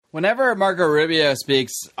Whenever Marco Rubio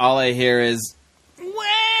speaks, all I hear is, I'm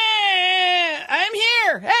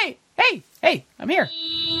here! Hey, I'm here.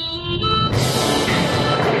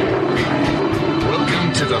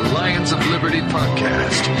 Welcome to the Lions of Liberty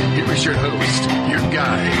podcast. Here is your host, your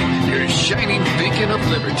guide, your shining beacon of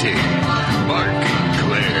liberty, Marc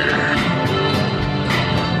Clair.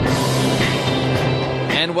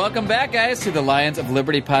 And welcome back, guys, to the Lions of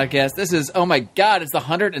Liberty podcast. This is, oh my God, it's the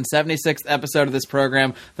 176th episode of this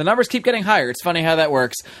program. The numbers keep getting higher. It's funny how that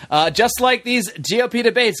works. Just like these GOP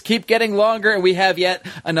debates keep getting longer, and we have yet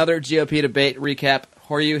another GOP debate recap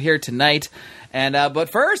for you here tonight. And but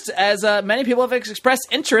first, as many people have expressed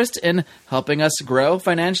interest in helping us grow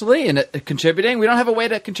financially and contributing, we don't have a way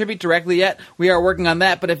to contribute directly yet. We are working on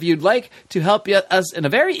that. But if you'd like to help us in a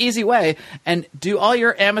very easy way and do all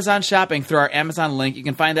your Amazon shopping through our Amazon link, you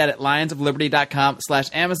can find that at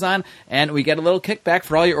lionsofliberty.com/Amazon. And we get a little kickback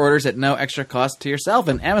for all your orders at no extra cost to yourself.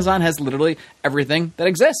 And Amazon has literally everything that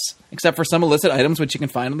exists, except for some illicit items, which you can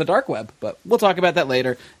find on the dark web. But we'll talk about that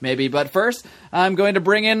later, maybe. But first, I'm going to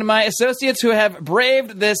bring in my associates who have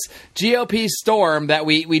braved this GOP storm that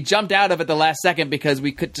we jumped out of at the last second because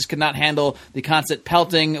we could not handle the constant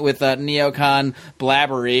pelting with neocon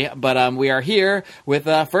blabbery. But we are here with,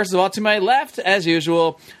 first of all, to my left, as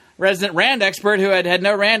usual, resident Rand expert who had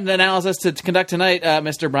no Rand analysis to conduct tonight,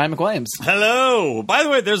 Mr. Brian McWilliams. Hello. By the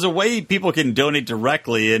way, there's a way people can donate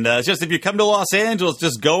directly, and it's just if you come to Los Angeles,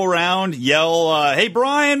 just go around, yell, hey,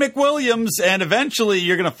 Brian McWilliams, and eventually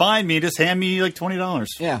you're going to find me. Just hand me like $20.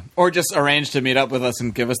 Yeah, or just arrange to meet up with us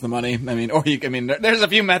and give us the money. There's a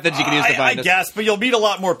few methods you can use to find us. I guess, but you'll meet a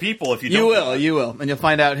lot more people if you don't. You will, and you'll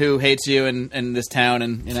find out who hates you in this town,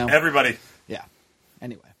 and everybody. Yeah.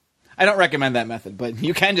 Anyway. I don't recommend that method, but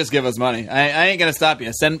you can just give us money. I ain't going to stop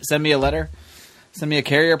you. Send me a letter. Send me a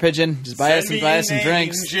carrier pigeon. Just buy us some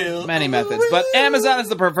drinks. Many methods. But Amazon is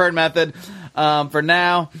the preferred method for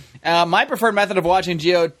now. My preferred method of watching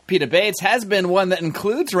GOP debates has been one that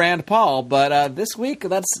includes Rand Paul, but this week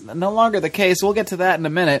that's no longer the case. We'll get to that in a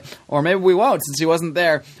minute, or maybe we won't since he wasn't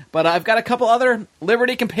there. But I've got a couple other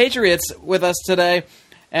Liberty compatriots with us today.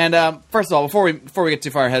 And first of all, before we get too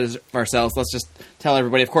far ahead of ourselves, let's just tell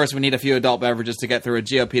everybody, of course, we need a few adult beverages to get through a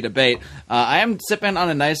GOP debate. I am sipping on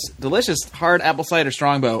a nice, delicious, hard apple cider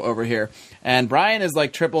strongbow over here. And Brian is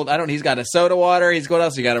like tripled. He's got a soda water. What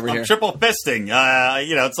else you got over here? Triple fisting.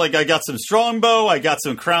 It's like I got some strongbow. I got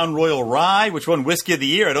some Crown Royal Rye, which won Whiskey of the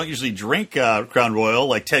Year. I don't usually drink Crown Royal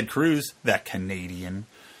like Ted Cruz, that Canadian.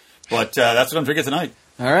 But that's what I'm drinking tonight.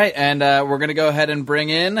 All right, and we're going to go ahead and bring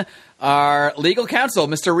in our legal counsel,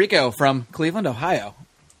 Mr. Rico from Cleveland, Ohio.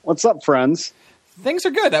 What's up, friends? Things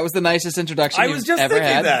are good. That was the nicest introduction you've ever had. I was just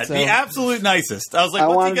thinking that. So. The absolute nicest. I was like,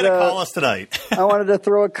 what's he going to call us tonight? I wanted to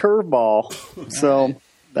throw a curveball, so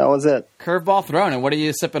that was it. Curveball thrown. And what are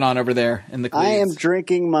you sipping on over there in the Cleves? I am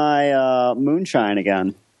drinking my moonshine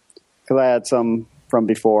again because I had some from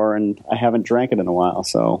before, and I haven't drank it in a while.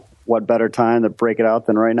 So what better time to break it out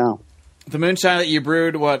than right now? The moonshine that you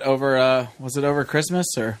brewed, was it over Christmas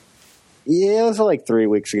or? Yeah, it was like 3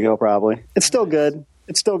 weeks ago, probably. It's still good.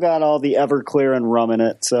 It's still got all the Everclear and rum in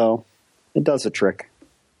it, so it does the trick.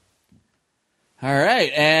 All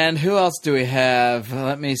right, and who else do we have?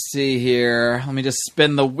 Let me see here. Let me just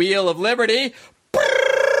spin the wheel of liberty.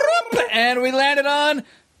 And we landed on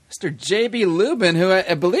Mr. J.B. Lubin, who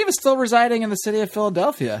I believe is still residing in the city of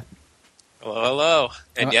Philadelphia. Hello.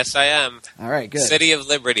 And yes, I am. All right, good. City of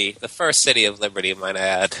Liberty. The first city of liberty, might I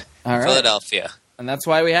add. All right. Philadelphia. And that's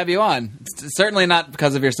why we have you on. It's certainly not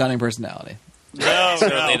because of your stunning personality. No,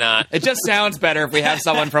 certainly not. It just sounds better if we have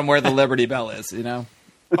someone from where the Liberty Bell is, By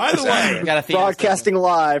the way, broadcasting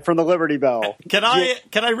live from the Liberty Bell. Can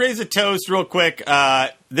I raise a toast real quick?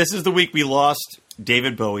 This is the week we lost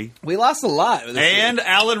David Bowie. We lost a lot. And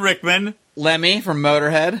Alan Rickman. Lemmy from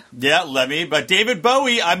Motorhead. Yeah, Lemmy. But David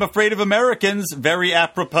Bowie, I'm Afraid of Americans, very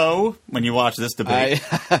apropos when you watch this debate.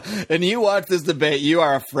 And you watch this debate, you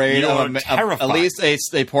are afraid of at least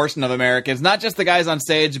a portion of Americans. Not just the guys on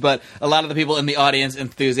stage, but a lot of the people in the audience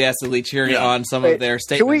enthusiastically cheering on some of their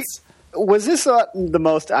statements. Was this the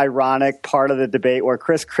most ironic part of the debate where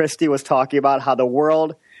Chris Christie was talking about how the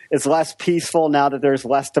world is less peaceful now that there's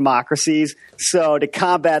less democracies? So to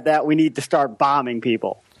combat that, we need to start bombing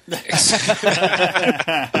people. It's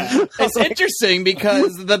interesting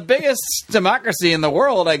because the biggest democracy in the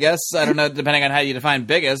world, I guess, I don't know, depending on how you define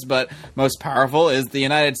biggest, but most powerful is the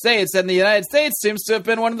United States. And the United States seems to have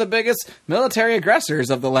been one of the biggest military aggressors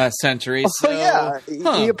of the last century. So,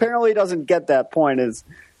 he apparently doesn't get that point. Is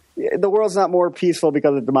the world's not more peaceful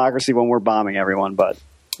because of democracy when we're bombing everyone, but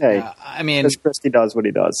hey, I mean, Chris Christie does what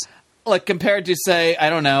he does. like, compared to, say, I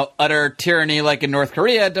don't know, utter tyranny like in North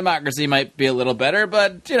Korea, democracy might be a little better.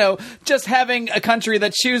 But, just having a country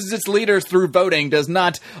that chooses its leaders through voting does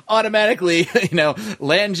not automatically,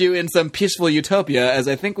 land you in some peaceful utopia, as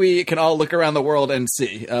I think we can all look around the world and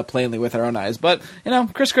see plainly with our own eyes. But,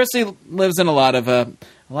 Chris Christie lives in a lot of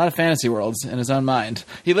fantasy worlds in his own mind.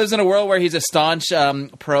 He lives in a world where he's a staunch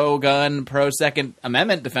pro-gun, pro-Second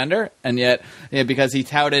Amendment defender, and yet, because he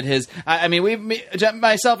touted his...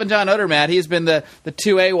 myself and John Odermatt, he's been the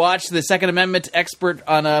 2A watch, the Second Amendment expert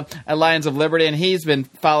on Lions of Liberty, and he's been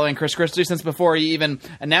following Chris Christie since before he even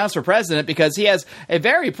announced for president, because he has a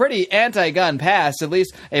very pretty anti-gun past, at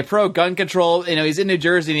least a pro-gun control. He's in New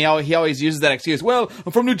Jersey, and he always uses that excuse, well,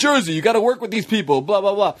 I'm from New Jersey, you got to work with these people, blah,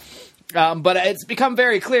 blah, blah. But it's become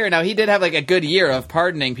very clear now. He did have a good year of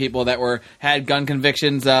pardoning people that had gun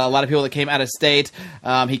convictions. A lot of people that came out of state.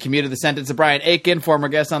 He commuted the sentence of Brian Aiken, former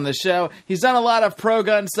guest on the show. He's done a lot of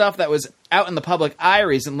pro-gun stuff that was out in the public eye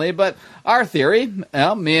recently. But our theory, me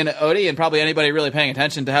and Odie, and probably anybody really paying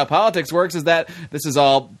attention to how politics works, is that this is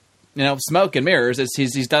all smoke and mirrors.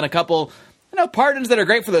 He's done a couple pardons that are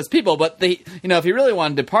great for those people, but if he really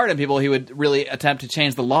wanted to pardon people, he would really attempt to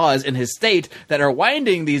change the laws in his state that are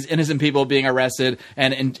winding these innocent people being arrested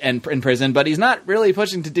and in prison, but he's not really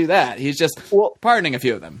pushing to do that. He's just pardoning a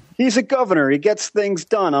few of them. He's a governor. He gets things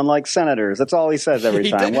done, unlike senators. That's all he says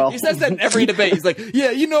every time. He says that in every debate. He's like,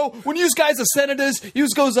 when you guys are senators, you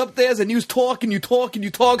goes up there and you talk and you talk and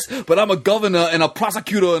you talks, but I'm a governor and a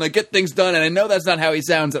prosecutor and I get things done, and I know that's not how he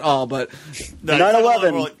sounds at all, but...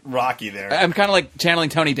 9/11. Rocky there. I'm kind of like channeling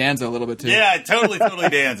Tony Danza a little bit, too. Yeah, totally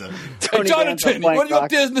Danza. Hey, Jonathan, what are you up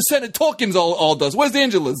there in the Senate talking's all does? Where's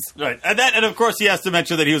Angela's? Right. And of course he has to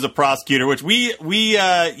mention that he was a prosecutor, which we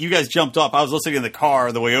you guys jumped off. I was listening in the car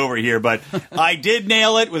on the way over here, but I did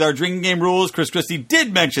nail it with our drinking game rules. Chris Christie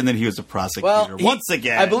did mention that he was a prosecutor once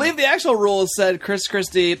again. I believe the actual rules said Chris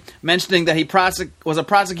Christie mentioning that he was a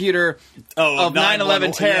prosecutor of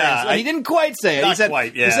 9/11 terrorists. Yeah, he didn't quite say it. He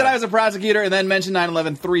said I was a prosecutor and then mentioned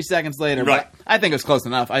 9/11 3 seconds later. Right. But I think it was close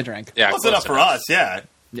enough. I drank. Yeah, close enough for us, yeah.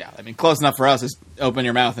 Yeah, close enough for us is open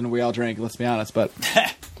your mouth and we all drink, let's be honest. But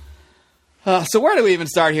so where do we even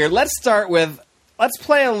start here? Let's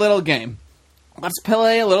play a little game. Let's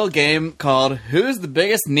play a little game called Who's the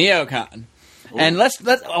Biggest Neocon? Ooh. And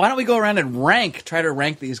why don't we go around and try to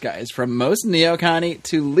rank these guys from most neocon-y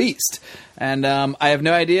to least. And I have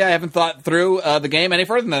no idea. I haven't thought through the game any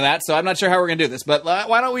further than that, so I'm not sure how we're going to do this. But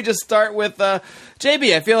why don't we just start with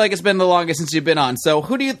JB? I feel like it's been the longest since you've been on. So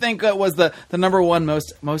who do you think was the number one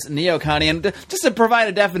most neocon-y? And just to provide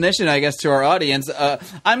a definition, I guess, to our audience,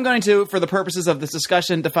 I'm going to, for the purposes of this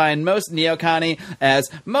discussion, define most neocon-y as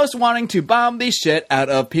most wanting to bomb the shit out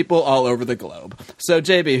of people all over the globe. So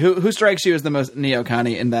JB, who strikes you as the most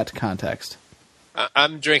neocon-y in that context?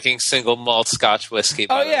 I'm drinking single malt Scotch whiskey.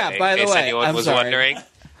 By the way, in case anyone was wondering.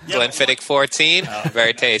 Glenfiddich 14,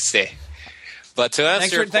 very tasty. But to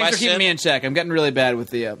answer your question, thanks for keeping me in check. I'm getting really bad with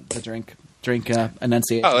the drink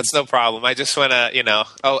enunciation. Oh, it's no problem. I just want to,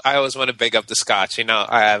 I always want to big up the Scotch.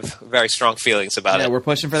 I have very strong feelings about it. Yeah, we're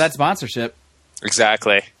pushing for that sponsorship.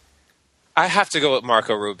 Exactly. I have to go with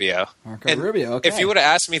Marco Rubio. Rubio, okay. If you would have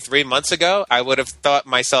asked me 3 months ago, I would have thought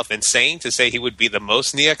myself insane to say he would be the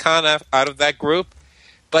most neocon out of that group.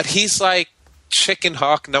 But he's like chicken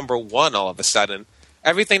hawk number one all of a sudden.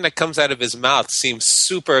 Everything that comes out of his mouth seems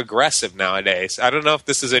super aggressive nowadays. I don't know if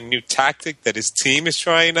this is a new tactic that his team is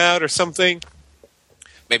trying out or something.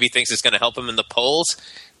 Maybe he thinks it's going to help him in the polls.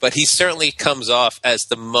 But he certainly comes off as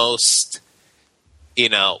the most...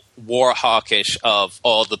 war hawkish of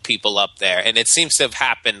all the people up there. And it seems to have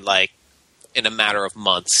happened, in a matter of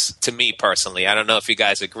months, to me personally. I don't know if you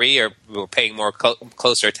guys agree or we're paying more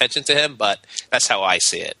closer attention to him, but that's how I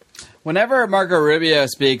see it. Whenever Marco Rubio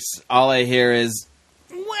speaks, all I hear is,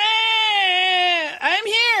 I'm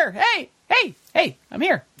here! Hey, I'm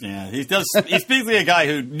here. Yeah, he speaks like a guy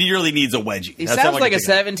who nearly needs a wedgie. He sounds like a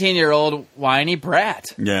 17-year-old whiny brat.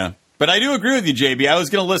 Yeah. But I do agree with you, JB. I was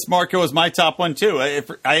going to list Marco as my top one, too.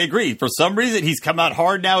 I agree. For some reason, he's come out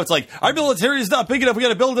hard now. It's like, our military is not big enough. We got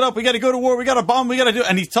to build it up. We got to go to war. We got to bomb. We got to do...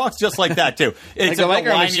 And he talks just like that, too. It's like a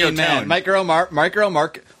micro machine man.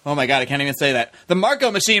 Mark. Oh, my God. I can't even say that. The Marco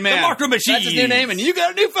Machine Man. The Marco Machine. That's his new name, and you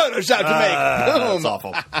got a new Photoshop to make. Boom. That's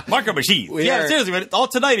awful. Marco Machine. Seriously. But all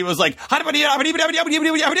tonight, he was like, Marco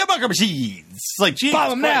Machines. It's like, geez.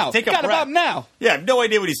 Bomb him now. Take a breath. Bomb him now. Yeah, I have no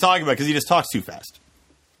idea what he's talking about because he just talks too fast.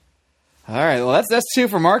 All right, well, that's two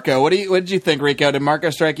for Marco. What did you think, Rico? Did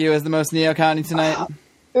Marco strike you as the most neocon tonight?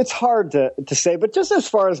 it's hard to say, but just as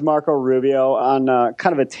far as Marco Rubio on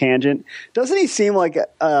kind of a tangent, doesn't he seem like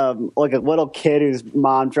a little kid whose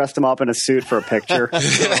mom dressed him up in a suit for a picture?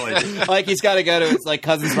 Like he's got to go to his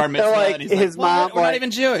cousin's bar mitzvah, and he's his mom. We're not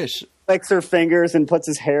even Jewish. Licks her fingers and puts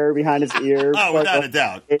his hair behind his ears. Oh, without a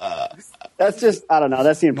doubt. That's just, I don't know.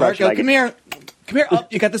 That's the impression. Marco, come here. Oh,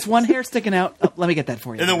 you got this one hair sticking out. Oh, let me get that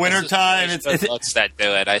for you. In the wintertime, it's looks that do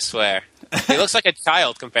it. I swear, he looks like a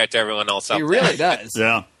child compared to everyone else. He really does.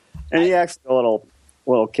 Yeah, and he acts a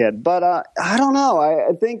little kid. But I don't know.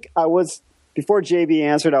 I think I was before JB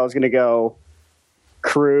answered. I was going to go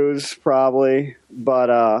Cruz probably, but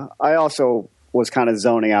I also was kind of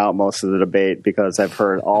zoning out most of the debate because I've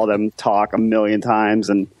heard all of them talk a million times,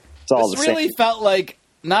 and it's all the same. This really felt like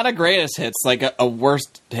not a greatest hits, like a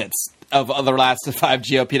worst hits of the last 5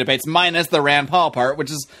 GOP debates, minus the Rand Paul part,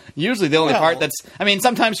 which is usually the only part that's... I mean,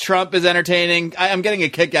 sometimes Trump is entertaining. I'm getting a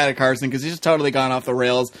kick out of Carson because he's just totally gone off the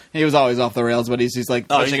rails. He was always off the rails, but he's like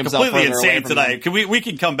pushing himself further away from completely insane tonight. We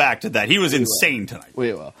can come back to that. He was insane tonight.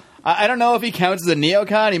 We will. I don't know if he counts as a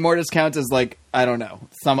neocon. He more just counts as I don't know.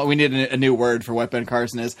 We need a new word for what Ben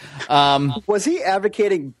Carson is. Was he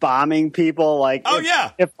advocating bombing people?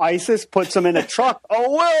 If ISIS puts them in a truck,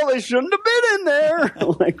 they shouldn't have been in there.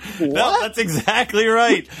 What? No, that's exactly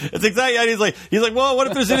right. That's exactly right. He's like, well, what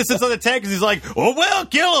if there's innocents on the tankers? He's like,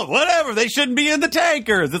 kill them, whatever. They shouldn't be in the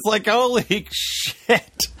tankers. It's like, holy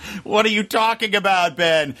shit. What are you talking about,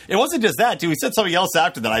 Ben? It wasn't just that, too. He said something else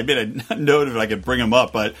after that. I made a note of it. I could bring him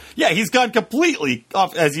up. But, yeah, he's gone completely,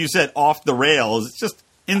 off, as you said, off the rails. It's just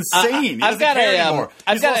insane. He doesn't care anymore.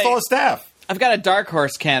 He's lost all his staff. I've got a dark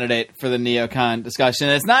horse candidate for the neocon discussion.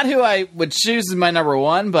 It's not who I would choose as my number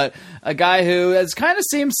one, but a guy who has kind of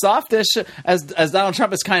seemed softish, as Donald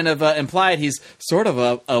Trump has kind of implied. He's sort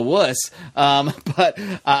of a wuss, but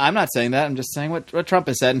I'm not saying that. I'm just saying what Trump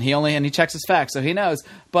has said, and he checks his facts, so he knows.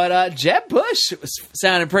 But Jeb Bush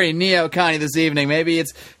sounded pretty neocon-y this evening. Maybe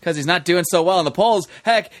it's because he's not doing so well in the polls.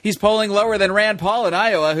 Heck, he's polling lower than Rand Paul in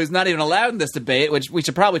Iowa, who's not even allowed in this debate, which we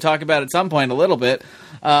should probably talk about at some point a little bit.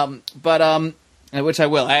 Which I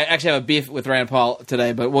will. I actually have a beef with Rand Paul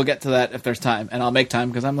today, but we'll get to that if there's time, and I'll make time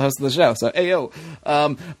because I'm the host of the show. So,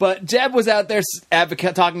 ayo. But Jeb was out there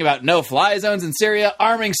talking about no-fly zones in Syria,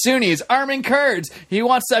 arming Sunnis, arming Kurds. He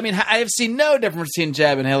wants to. I mean, I have seen no difference between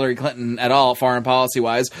Jeb and Hillary Clinton at all, foreign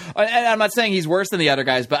policy-wise. And I'm not saying he's worse than the other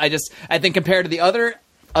guys, but I think compared to the other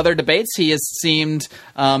debates, he has seemed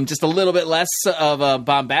just a little bit less of a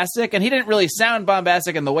bombastic, and he didn't really sound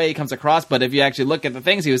bombastic in the way he comes across, but if you actually look at the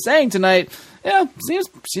things he was saying tonight, seems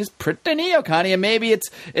pretty neocon-y, and maybe it's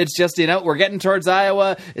just, we're getting towards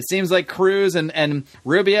Iowa. It seems like Cruz and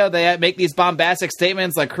Rubio, they make these bombastic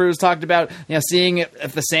statements like Cruz talked about, seeing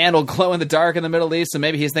if the sand will glow in the dark in the Middle East, so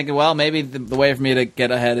maybe he's thinking, well, maybe the way for me to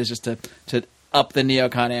get ahead is just to up the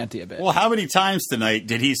neocon ante a bit. Well, how many times tonight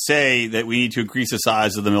did he say that we need to increase the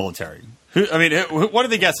size of the military? What are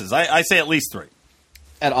the guesses? I say at least 3.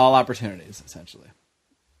 At all opportunities, essentially.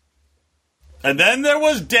 And then there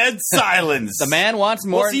was dead silence. The man wants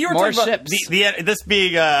more ships. This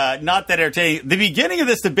being not that entertaining. The beginning of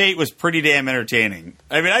this debate was pretty damn entertaining.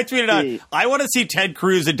 I mean, I tweeted out, I want to see Ted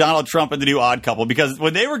Cruz and Donald Trump in the new Odd Couple, because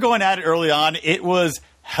when they were going at it early on, it was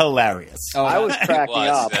hilarious. I was cracking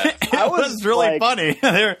up. It was really funny.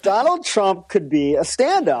 Donald Trump could be a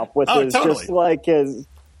stand-up with his,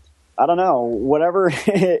 I don't know, whatever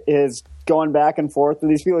is going back and forth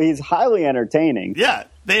with these people. He's highly entertaining. Yeah.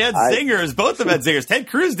 They had zingers. Both of them had zingers. Ted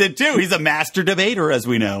Cruz did, too. He's a master debater, as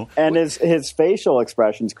we know. And his facial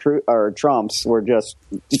expressions, Trump's, were just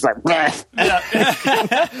like,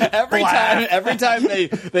 every time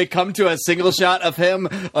they come to a single shot of him,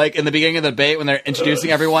 like in the beginning of the debate when they're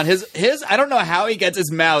introducing everyone, his I don't know how he gets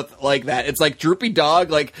his mouth like that. It's like droopy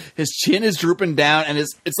dog, like his chin is drooping down, and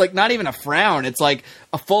it's like not even a frown. It's like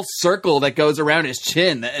a full circle that goes around his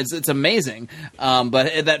chin. It's amazing.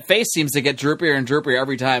 But that face seems to get droopier and droopier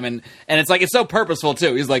every time, and it's like it's so purposeful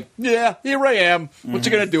too. He's like, yeah, here I am. What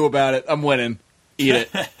you gonna do about it? I'm winning. Eat it.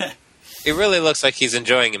 It really looks like he's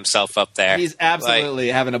enjoying himself up there. He's absolutely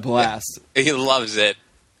having a blast. He loves it.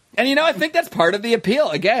 And I think that's part of the appeal.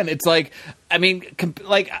 Again, it's like, I mean,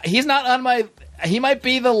 he's not on my. He might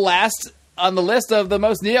be the last on the list of the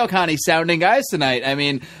most neocon-y sounding guys tonight. I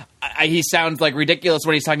mean, he sounds like ridiculous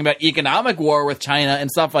when he's talking about economic war with China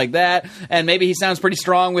and stuff like that, and maybe he sounds pretty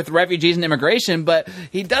strong with refugees and immigration, but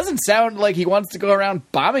he doesn't sound like he wants to go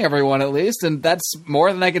around bombing everyone, at least, and that's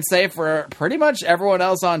more than I can say for pretty much everyone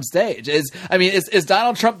else on stage. Is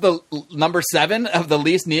Donald Trump the number 7 of the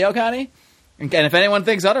least neocon-y? And if anyone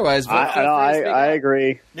thinks otherwise, I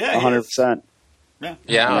agree, 100%.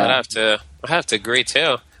 Yeah, I'd have to agree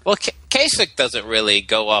too. Well, Kasich doesn't really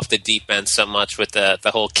go off the deep end so much with the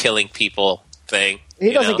whole killing people thing.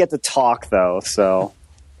 He doesn't get to talk, though, so,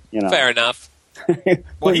 Fair enough.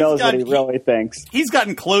 Who knows what he really thinks? He's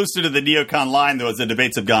gotten closer to the neocon line, though, as the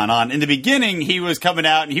debates have gone on. In the beginning, he was coming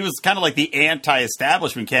out, and he was kind of like the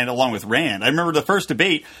anti-establishment candidate along with Rand. I remember the first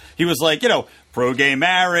debate, he was like, pro-gay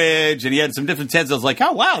marriage, and he had some different sense. I was like,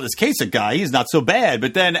 oh, wow, this Kasich guy, he's not so bad.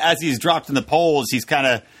 But then as he's dropped in the polls, he's kind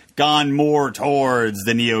of gone more towards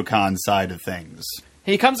the neocon side of things.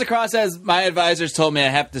 He comes across as, my advisors told me I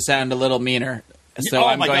have to sound a little meaner. So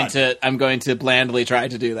I'm going to blandly try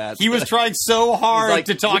to do that. He was trying so hard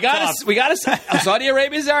to talk. We gotta. Saudi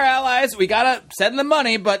Arabia's our allies. We gotta send them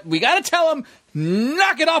money, but we gotta tell them,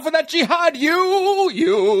 knock it off with that jihad,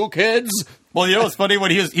 you kids. Well, it's funny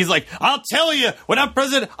when he's like, I'll tell you, when I'm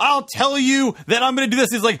president, I'll tell you that I'm going to do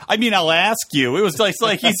this. He's like, I'll ask you. It was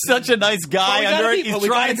like he's such a nice guy under it. He's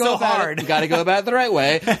trying so hard. We got to go about it the right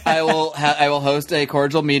way. I will host a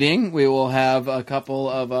cordial meeting. We will have a couple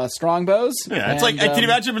of strongbows. Yeah, it's can you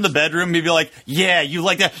imagine him in the bedroom? He'd be like, yeah, you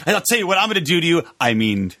like that. And I'll tell you what I'm going to do to you.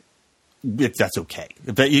 If that's okay.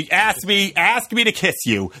 But you ask me to kiss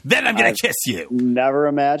you, then I'm going to kiss you. Never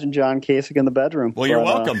imagined John Kasich in the bedroom. Well, you're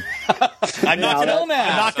welcome. I'm not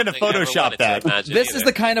going to Photoshop that. This is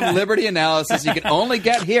the kind of liberty analysis you can only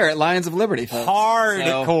get here at Lions of Liberty, folks.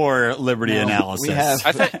 Hardcore liberty analysis.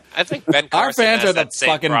 I think Ben Carson our fans has are the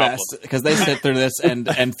fucking problem. best because they sit through this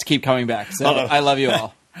and keep coming back. So I love you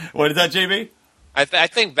all. What is that, JB? I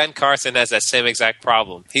think Ben Carson has that same exact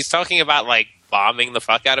problem. He's talking about bombing the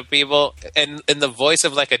fuck out of people in the voice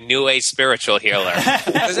of a new age spiritual healer.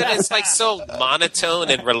 It's so monotone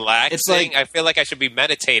and relaxing. I feel like I should be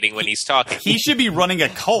meditating when he's talking. He should be running a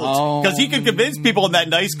cult because he could convince people in that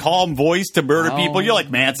nice calm voice to murder people. You're like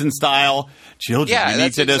Manson style. Children, yeah, we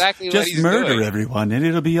need to just murder doing. everyone and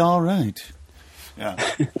it'll be all right. Yeah.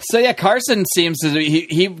 So Carson seems to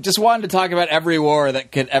he just wanted to talk about every war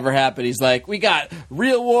that could ever happen. He's like, we got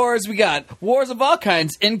real wars, we got wars of all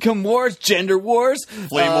kinds, income wars, gender wars,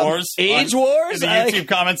 flame wars, age wars, in the YouTube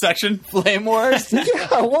comment section, flame wars.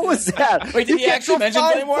 Yeah, what was that? Wait, did he actually mention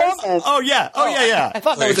flame wars? Oh yeah, yeah. I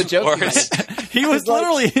thought that was a joke. He was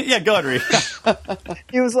literally go ahead, Reed.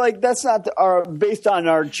 He was like, that's not based on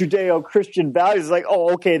our Judeo-Christian values. Like,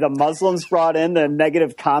 oh, okay, the Muslims brought in the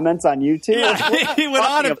negative comments on YouTube. Yeah. He went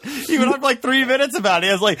on for 3 minutes about it.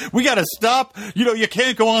 He was like, we got to stop. You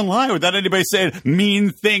can't go online without anybody saying mean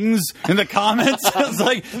things in the comments. I was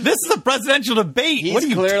like, this is a presidential debate. What are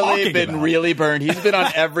you clearly talking been about? really burned. He's been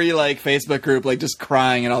on every Facebook group, just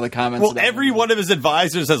crying in all the comments. Well, every one of his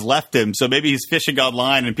advisors has left him, so maybe he's fishing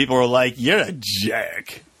online, and people are like, you're a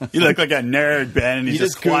jerk. You look like a nerd, Ben, and he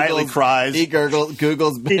just quietly cries. He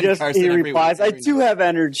Googles Ben Carson. He replies, I do have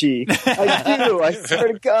energy. I do. I swear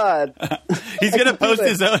to God. He's going to post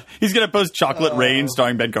he's going to post Chocolate Rain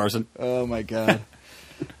starring Ben Carson. Oh, my God.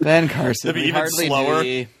 Ben Carson. It'll be even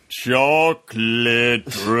slower.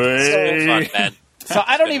 Chocolate Rain. So fun, Ben. So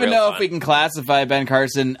I don't even know if we can classify Ben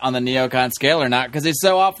Carson on the neocon scale or not because he's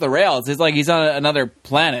so off the rails. It's like he's on another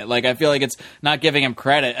planet. I feel like it's not giving him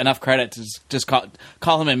enough credit to just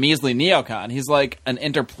call him a measly neocon. He's like an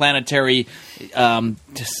interplanetary.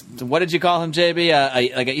 What did you call him,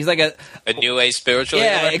 JB? He's like a new age spiritual.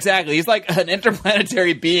 Yeah, healer? Exactly. He's like an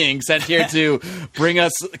interplanetary being sent here to bring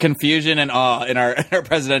us confusion and awe in our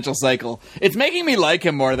presidential cycle. It's making me like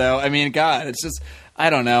him more, though. I mean, God, it's just. I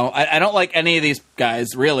don't know. I don't like any of these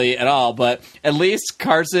guys really at all, but at least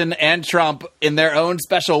Carson and Trump, in their own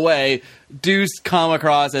special way, do come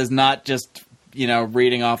across as not just,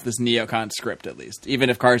 reading off this neocon script, at least. Even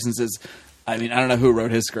if Carson's is, I don't know who wrote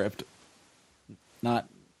his script. Not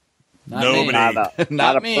nobody. Me.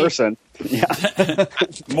 Not a me. person. Yeah.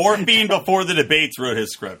 Morphine before the debates wrote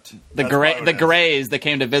his script. The Greys that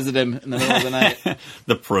came to visit him in the middle of the night.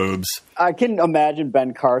 The probes. I can imagine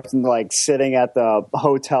Ben Carson sitting at the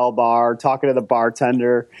hotel bar, talking to the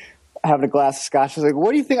bartender, having a glass of scotch. He's like,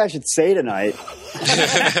 what do you think I should say tonight?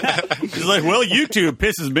 He's like, well, YouTube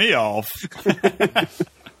pisses me off.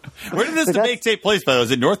 Where did this debate take place, by the way?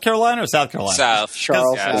 Was it North Carolina or South Carolina? South.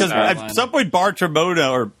 Charleston. Because at some point,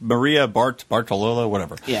 Bartramona or Maria Bartolola,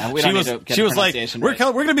 whatever. Yeah, we don't need to get she the was like, we're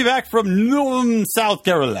going to be back from South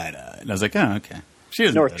Carolina. And I was like, oh, okay. She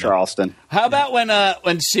doesn't North Charleston. How about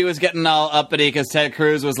when she was getting all uppity because Ted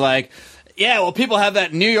Cruz was like, yeah, well, people have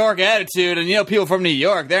that New York attitude, and people from New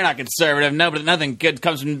York, they're not conservative. No, but nothing good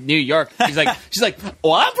comes from New York. She's like,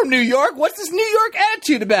 well, I'm from New York. What's this New York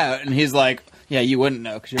attitude about? And he's like, yeah, you wouldn't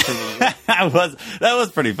know because you're from New York. that was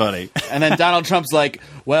pretty funny. And then Donald Trump's like,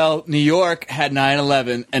 well, New York had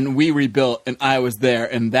 9/11, and we rebuilt, and I was there,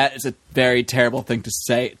 and that is a very terrible thing to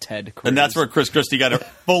say, Ted Cruz. And that's where Chris Christie got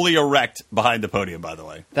fully erect behind the podium, by the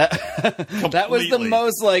way. That was the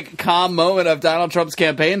most, like, calm moment of Donald Trump's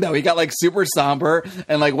campaign, though. He got, like, super somber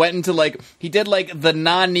and, like, went into, like, he did, like, the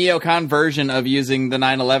non-neocon version of using the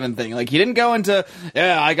 9/11 thing. Like, he didn't go into,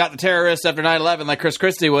 I got the terrorists after 9/11 like Chris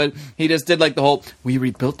Christie would. He just did, like, the whole, we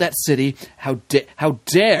rebuilt that city. How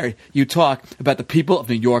dare you talk about the people of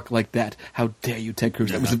New York like that? How dare you, Ted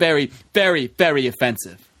Cruz? It was very, very, very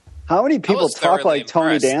offensive. How many people talk like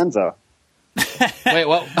Tony Danza? Wait,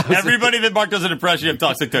 what? Everybody that Mark does an impression of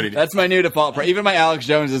talks like Tony Danza. That's my new default. Even my Alex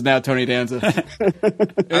Jones is now Tony Danza.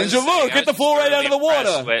 Angelo, get the fluoride out of the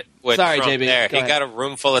water. With Sorry, Trump JB. There. He got a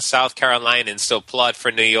room full of South Carolinians to applaud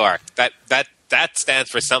for New York. That stands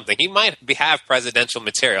for something. He might have presidential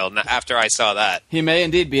material after I saw that. He may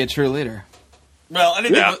indeed be a true leader. Well,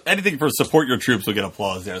 anything for support your troops will get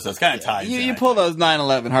applause there, so it's kind of tied. You pull those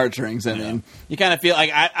 9/11 heartstrings, and you kind of feel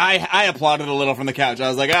like I applauded a little from the couch. I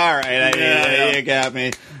was like, all right, you got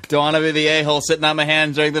me. Don't want to be the a-hole sitting on my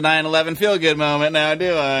hands during the 9/11 feel-good moment now,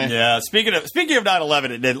 do I? Yeah, speaking of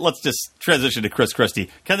 9/11, let's just transition to Chris Christie.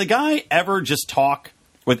 Can the guy ever just talk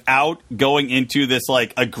without going into this,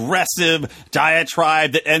 like, aggressive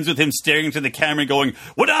diatribe that ends with him staring into the camera and going,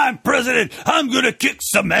 when I'm president, I'm going to kick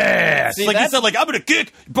some ass. See, like he said, like, I'm going to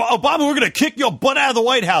kick, Obama, we're going to kick your butt out of the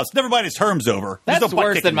White House. Never mind, his term's over. That's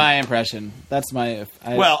worse than my impression. That's my...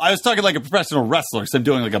 Well, I was talking like a professional wrestler, so I'm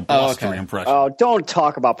doing like a blustery impression. Oh, don't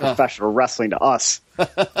talk about professional wrestling to us.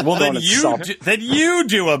 Well, then you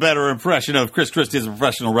do a better impression of Chris Christie as a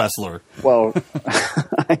professional wrestler. Well,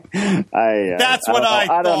 that's what I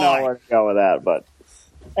thought. I don't know where to go with that, but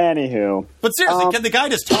anywho. But seriously, can the guy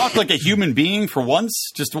just talk like a human being for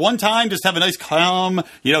once? Just one time? Just have a nice calm,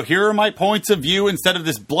 here are my points of view instead of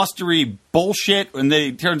this blustery bullshit, and then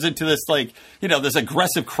it turns into this, like, this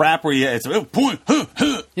aggressive crap where it's point.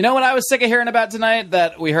 You know what I was sick of hearing about tonight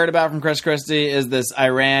that we heard about from Chris Christie is this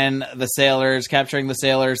Iran, the sailors, capturing the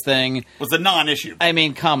sailors thing. Was a non-issue. I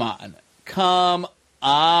mean, come on. Come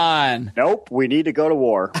on. Nope, we need to go to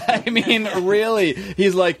war. I mean, really.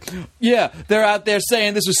 He's like, yeah, they're out there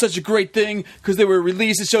saying this was such a great thing because they were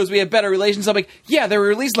released. It shows we have better relations. I'm like, yeah, they were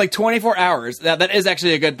released in like 24 hours. That is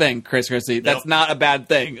actually a good thing, Chris Christie. That's not a bad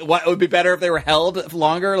thing. What would be better if they were held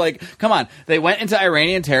longer? Like, come on. They went into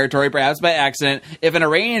Iranian territory, perhaps by accident. If an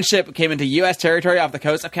Iranian ship came into U.S. territory off the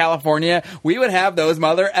coast of California, we would have those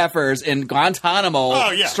mother effers in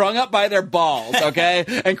Guantanamo strung up by their balls, okay?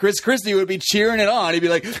 And Chris Christie would be cheering it on. He'd be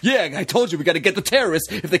like, yeah, I told you we got to get the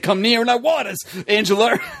terrorists if they come near our waters.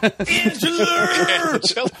 Angela.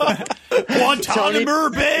 Guantanamo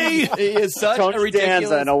Bay. He is such Tony a ridiculous...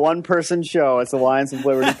 Danza in a one-person show. It's Alliance of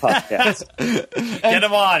Liberty podcast. Get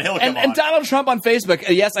him on. He'll come on. And Donald Trump on Facebook.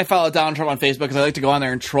 Yes, I follow Donald Trump on Facebook because I like to go on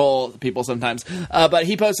there and troll people sometimes. But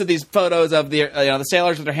he posted these photos of the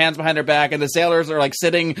sailors with their hands behind their back, and the sailors are like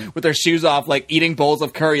sitting with their shoes off, like eating bowls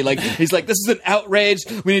of curry. Like he's like, this is an outrage.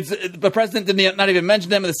 We need to, the president didn't not even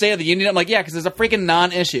mention them in the State of the Union. I'm like, yeah, because it's a freaking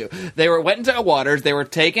non-issue. They went into waters. They were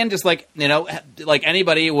taken just like like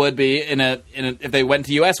anybody would be if they went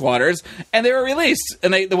to U.S. waters, and they were released.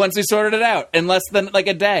 And once they sorted it out in less than like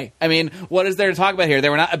a day. I mean, what is there to talk about here? They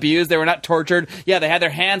were not abused. They were not tortured. Yeah, they had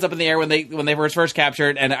their hands up in the air when they were first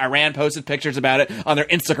captured, and Iran posted pictures about it on their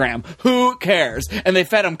Instagram. Who cares? And they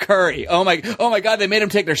fed them curry. Oh my God, they made them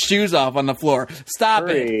take their shoes off on the floor. Stop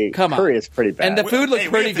it. Come on. Curry is pretty bad. And the food looked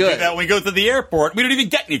pretty good. Do that when we go to the airport. We don't even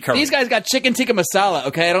get any curry. These guys got chicken tikka masala,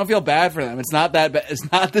 okay? I don't feel bad for them. It's not that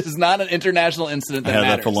bad. This is not an international incident that I had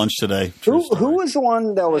matters. that for lunch today. Who was the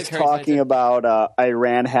one that was talking about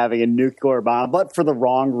Iran having a nuclear bomb, but for the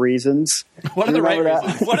wrong reasons? What are the right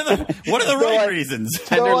reasons? What are the right reasons?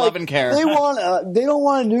 Tender love and care. They don't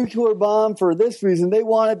want a nuclear bomb for this reason. They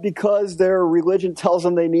want it because their religion tells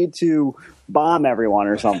them they need to bomb everyone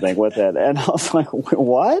or something with it. And I was like,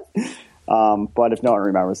 what? But if no one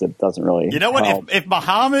remembers, it doesn't really. You know what? Help. If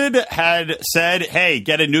Muhammad had said, "Hey,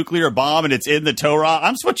 get a nuclear bomb," and it's in the Torah,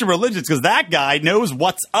 I'm switching religions because that guy knows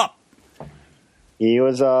what's up. He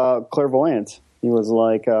was clairvoyant. He was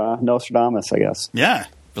like Nostradamus, I guess. Yeah,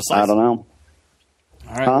 precisely. I don't know.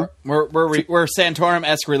 All right, we're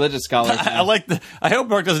Santorum-esque religious scholars. I hope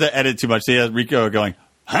Mark doesn't edit too much. So he has Rico going,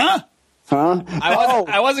 huh?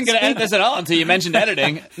 I wasn't going to edit this at all until you mentioned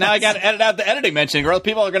editing. Now I got to edit out the editing mentioning, or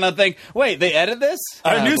people are going to think, wait, they edited this?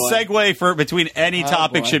 Our new segue for between any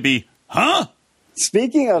topic should be, huh?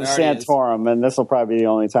 Speaking of Santorum, and this will probably be the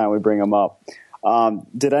only time we bring him up,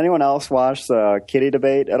 Did anyone else watch the kitty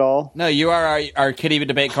debate at all? No, you are our kitty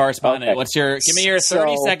debate correspondent. Okay. Give me your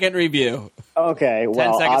 30-second review. Okay,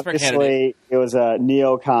 well, 10 seconds per obviously candidate. it was a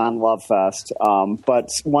neocon love fest, but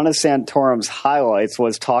one of Santorum's highlights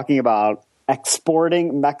was talking about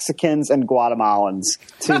exporting Mexicans and Guatemalans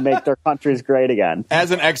to make their countries great again.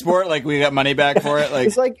 As an export, like we got money back for it. Like,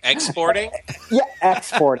 It's like Exporting? yeah,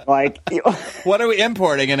 export. Like what are we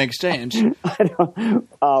importing in exchange?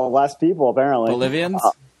 less people apparently. Bolivians?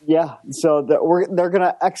 Yeah, so they're going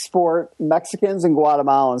to export Mexicans and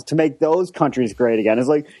Guatemalans to make those countries great again. It's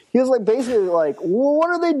like he was like basically like, well, what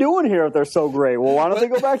are they doing here if they're so great? Well, why don't they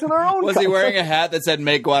go back to their own? Was he wearing a hat that said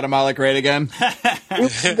 "Make Guatemala Great Again"?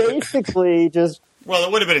 It's basically just Well,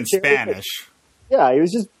 it would have been in Spanish. yeah, he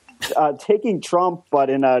was just taking Trump, but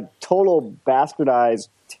in a total bastardized,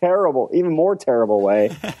 terrible, even more terrible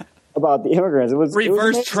way about the immigrants. It was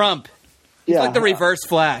Reverse amazing. Trump. He's like the reverse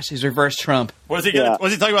Flash. He's reverse Trump. Was he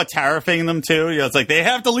talking about tariffing them too? You know, it's like they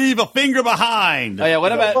have to leave a finger behind. Oh yeah,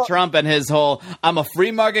 what about Trump and his whole "I'm a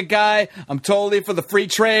free market guy. I'm totally for the free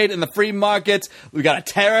trade and the free markets. We got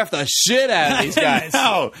to tariff the shit out of these guys."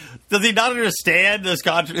 No, does he not understand those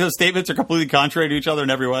statements are completely contrary to each other in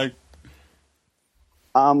every way?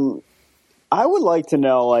 I would like to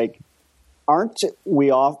know, like, aren't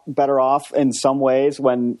we better off in some ways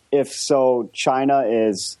when, if so, China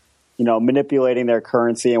is, manipulating their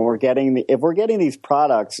currency, and if we're getting these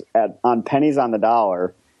products on pennies on the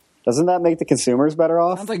dollar, doesn't that make the consumers better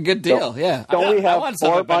off? Sounds like a good deal. Yeah. Don't we have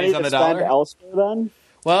more money on to the spend dollar elsewhere then?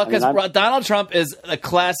 Well, because Donald Trump is a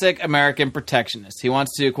classic American protectionist. He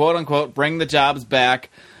wants to, quote unquote, bring the jobs back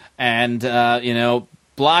and,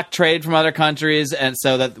 block trade from other countries, and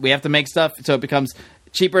so that we have to make stuff so it becomes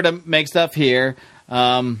cheaper to make stuff here.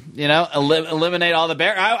 Eliminate all the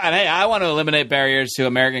barriers. I want to eliminate barriers to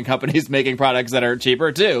American companies making products that are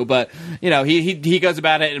cheaper too. But he goes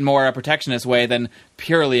about it in more a protectionist way than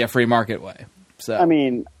purely a free market way. So I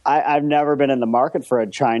mean, I've never been in the market for a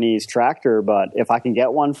Chinese tractor, but if I can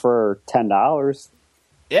get one for $10,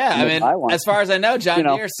 yeah, I mean, as far as I know, John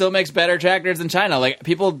Deere still makes better tractors than China. Like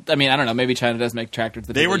people, I mean, I don't know. Maybe China does make tractors.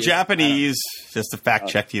 They were Japanese. Just to fact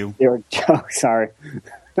check you. They were. Sorry.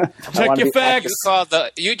 Check your facts.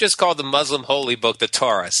 You just called the Muslim holy book the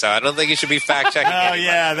Torah, so I don't think you should be fact checking. Oh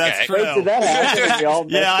yeah, that's true. Wait, did that happen?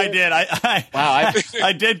 Yeah, I did.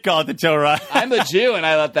 I did call it the Torah. I'm a Jew, and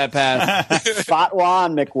I let that pass. Fatwa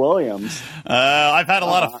and McWilliams. I've had a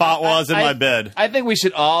lot of fatwas in my bed. I think we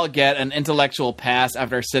should all get an intellectual pass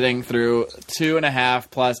after sitting through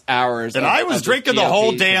 2.5+ hours. And I was drinking the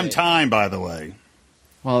whole damn time, by the way.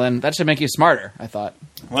 Well, then that should make you smarter, I thought.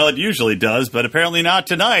 Well, it usually does, but apparently not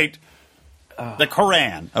tonight. The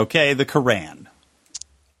Quran. Okay, the Quran.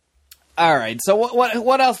 All right, so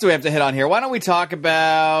what else do we have to hit on here? Why don't we talk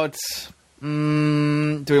about...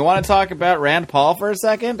 do we want to talk about Rand Paul for a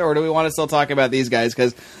second, or do we want to still talk about these guys?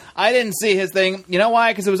 Because I didn't see his thing. You know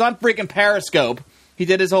why? Because it was on freaking Periscope. He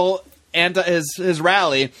did his whole... his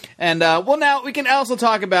rally, and now we can also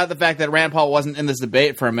talk about the fact that Rand Paul wasn't in this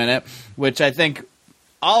debate for a minute, which I think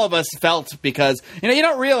all of us felt because you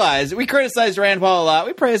don't realize we criticize Rand Paul a lot.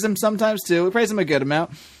 We praise him sometimes too. We praise him a good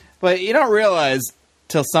amount, but you don't realize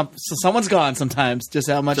till someone's gone sometimes just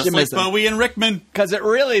how much you miss him. Bowie and Rickman, because it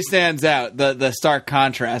really stands out the stark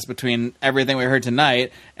contrast between everything we heard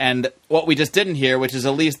tonight and what we just didn't hear, which is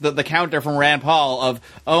at least the counter from Rand Paul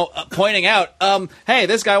of pointing out, hey,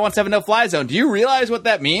 this guy wants to have a no-fly zone. Do you realize what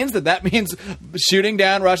that means? That means shooting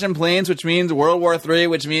down Russian planes, which means World War III,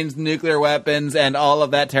 which means nuclear weapons and all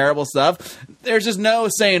of that terrible stuff. There's just no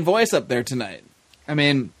sane voice up there tonight. I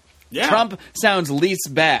mean... Yeah. Trump sounds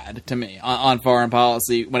least bad to me on foreign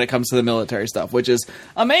policy when it comes to the military stuff, which is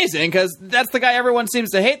amazing because that's the guy everyone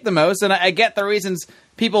seems to hate the most. And I get the reasons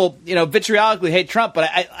people, vitriolically hate Trump, but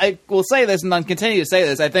I will say this and I'll continue to say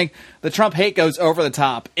this. I think the Trump hate goes over the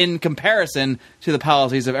top in comparison to the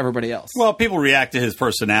policies of everybody else. Well, people react to his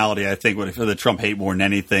personality, I think, for the Trump hate more than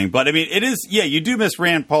anything. But, I mean, it is, you do miss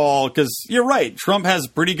Rand Paul because you're right. Trump has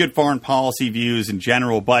pretty good foreign policy views in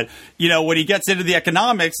general. But, when he gets into the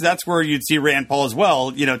economics, that's where you'd see Rand Paul as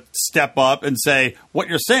well, step up and say, what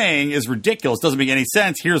you're saying is ridiculous. Doesn't make any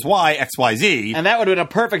sense. Here's why, X, Y, Z. And that would have been a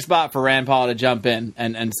perfect spot for Rand Paul to jump in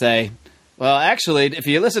and say, well, actually, if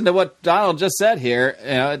you listen to what Donald just said here,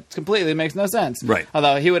 it completely makes no sense. Right.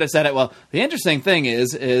 Although he would have said it, well, the interesting thing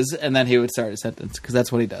is, and then he would start a sentence, because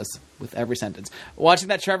that's what he does with every sentence. Watching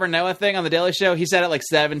that Trevor Noah thing on The Daily Show, he said it like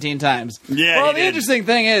 17 times. Yeah, well, the interesting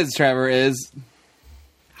thing is, Trevor, is...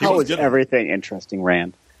 How is everything interesting,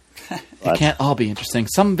 Rand? It can't all be interesting.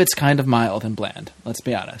 Some of it's kind of mild and bland, let's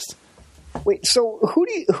be honest. Wait, so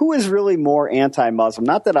who is really more anti-Muslim?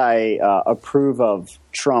 Not that I approve of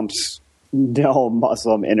Trump's no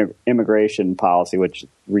Muslim immigration policy, which is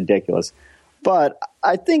ridiculous. But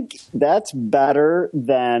I think that's better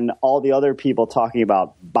than all the other people talking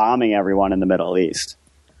about bombing everyone in the Middle East.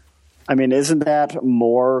 I mean, isn't that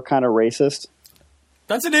more kind of racist?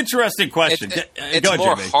 That's an interesting question. It's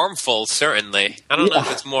more harmful, certainly. I don't know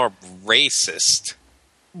if it's more racist.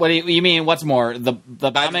 What do you mean? What's more, the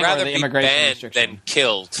bombing or the immigration restriction? Than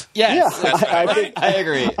killed. Yes, Yeah, I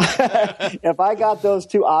agree. If I got those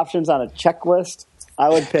two options on a checklist, I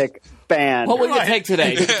would pick ban. What would you take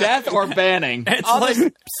today? Death or banning? I'll just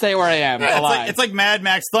stay where I am. It's like Mad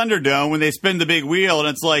Max Thunderdome when they spin the big wheel and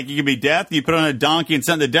it's like you can be death, you put on a donkey and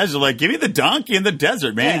send the desert. Like, give me the donkey in the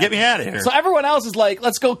desert, man. Get me out of here. So everyone else is like,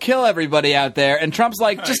 let's go kill everybody out there. And Trump's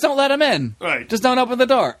like, just don't let them in. Right. Just don't open the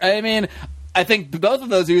door. I mean, I think both of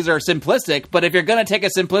those views are simplistic, but if you're going to take a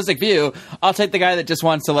simplistic view, I'll take the guy that just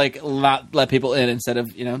wants to like not let people in instead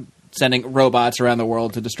of, sending robots around the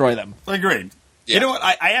world to destroy them. Agreed. Yeah. You know what?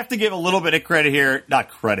 I have to give a little bit of credit here. Not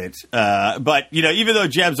credit, but even though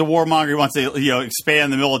Jeb's a warmonger, he wants to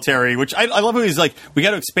expand the military. Which I love. How he's like, we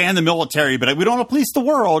got to expand the military, but we don't want to police the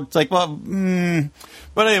world. It's like,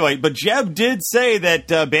 But anyway, Jeb did say that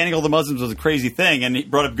banning all the Muslims was a crazy thing, and he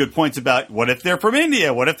brought up good points about what if they're from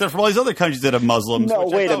India, what if they're from all these other countries that have Muslims. No,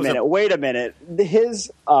 wait a minute.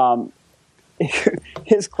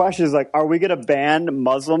 His question is like, are we going to ban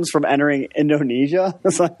Muslims from entering Indonesia?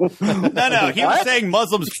 It's like, no. He was saying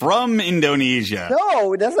Muslims from Indonesia.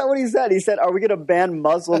 No, that's not what he said. He said, are we going to ban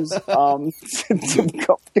Muslims to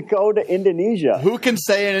go to Indonesia? Who can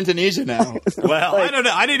say in Indonesia now? Well, I don't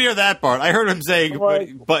know. I didn't hear that part. I heard him saying,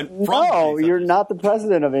 but from no, you're not the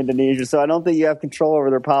president of Indonesia, so I don't think you have control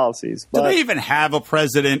over their policies. Do they even have a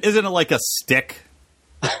president? Isn't it like a stick?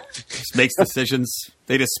 Just makes decisions.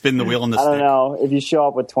 They just spin the wheel on the stick. I don't know. If you show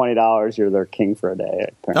up with $20, you're their king for a day.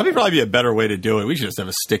 Apparently. That'd probably be a better way to do it. We should just have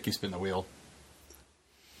a stick. You spin the wheel.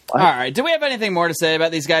 All right. Do we have anything more to say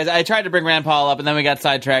about these guys? I tried to bring Rand Paul up, and then we got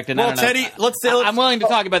sidetracked. And well, Teddy, I'm willing to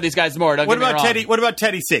talk about these guys more. What about Teddy? What about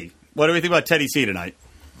Teddy C? What do we think about Teddy C tonight?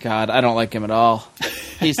 God, I don't like him at all.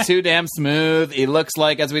 He's too damn smooth. He looks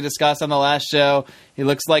like, as we discussed on the last show, he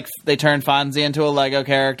looks like they turned Fonzie into a Lego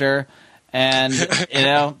character. And,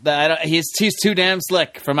 he's too damn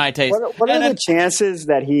slick for my taste. What are the chances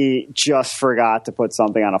that he just forgot to put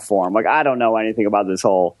something on a form? Like, I don't know anything about this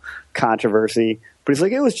whole controversy, but he's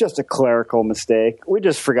like, it was just a clerical mistake. We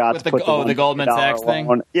just forgot to put the Goldman Sachs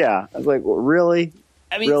thing? Yeah. I was like, well, really?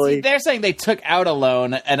 I mean, really? See, they're saying they took out a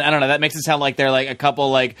loan, and I don't know. That makes it sound like they're like a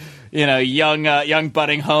couple, like young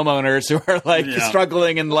budding homeowners who are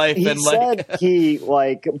struggling in life. He said he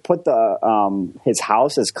put his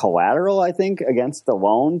house as collateral, I think, against the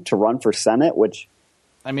loan to run for Senate. Which,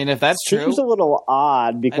 I mean, if that's seems true, a little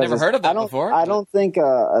odd because I never heard of that before. I don't think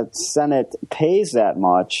a Senate pays that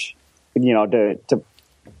much, to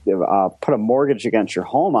put a mortgage against your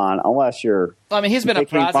home on, unless you're. Well, I mean, he's been a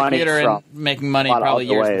prosecutor and making money probably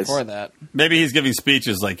years before that. Maybe he's giving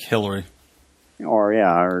speeches like Hillary,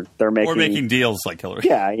 or they're making deals like Hillary.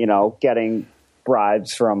 Yeah, getting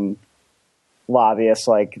bribes from lobbyists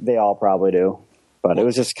like they all probably do. But it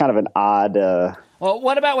was just kind of an odd. Well,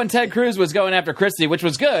 what about when Ted Cruz was going after Christie, which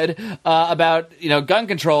was good, about gun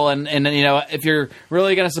control and if you're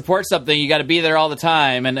really going to support something, you got to be there all the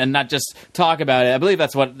time and not just talk about it. I believe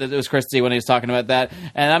that's what it was Christie when he was talking about that.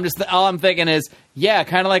 And all I'm thinking is, yeah,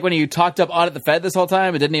 kind of like when you talked up audit the Fed this whole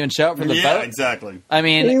time, it didn't even show up for the vote. Yeah, exactly. I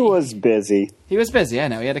mean, he was busy. He was busy. I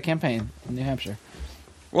know. He had a campaign in New Hampshire.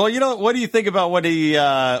 Well, what do you think about what he,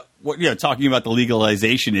 talking about the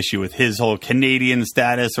legalization issue with his whole Canadian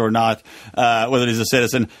status or not, whether he's a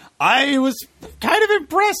citizen? I was kind of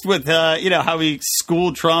impressed with, how he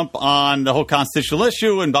schooled Trump on the whole constitutional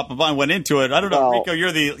issue and went into it. I don't know, Rico,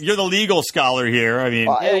 you're the legal scholar here. I mean,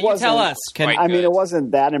 you tell us. It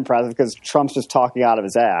wasn't that impressive because Trump's just talking out of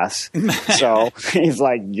his ass. So he's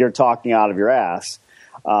like, you're talking out of your ass.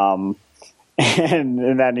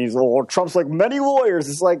 And then he's Trump's like many lawyers.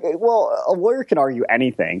 It's like, well, a lawyer can argue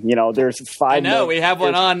anything. There's 5 I know, we have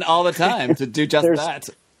one on all the time to do just that.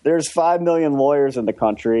 There's 5 million lawyers in the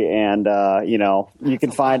country, and you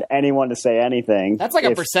can find anyone to say anything. That's like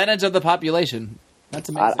a percentage of the population. That's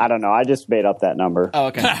amazing. I don't know. I just made up that number. Oh,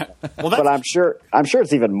 okay. But I'm sure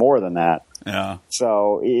it's even more than that. Yeah.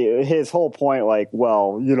 So his whole point,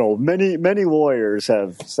 many lawyers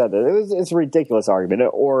have said that it's a ridiculous argument,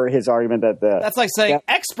 or his argument that that's like saying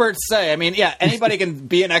experts say. I mean, yeah, anybody can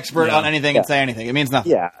be an expert on anything and say anything. It means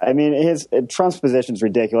nothing. Yeah, I mean, Trump's position is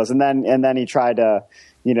ridiculous, and then he tried to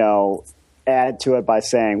add to it by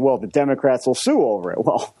saying, well, the Democrats will sue over it.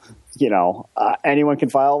 Well, anyone can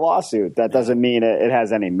file a lawsuit. That doesn't mean it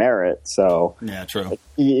has any merit. So yeah, true.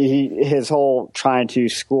 His whole trying to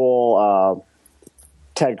school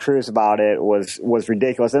Ted Cruz about it was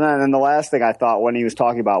ridiculous. And then the last thing I thought when he was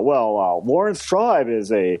talking about, Lawrence Tribe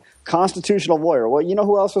is a constitutional lawyer. Well, you know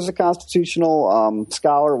who else was a constitutional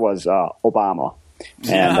scholar was Obama.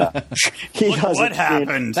 And what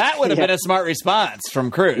happened? That would have been a smart response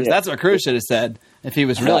from Cruz. Yeah. That's what Cruz should have said if he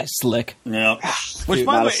was really slick. Yeah. Which,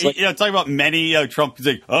 by the way, talking about many Trump, he's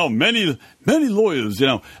like, many lawyers.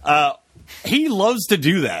 He loves to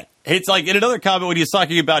do that. It's like in another comment when he was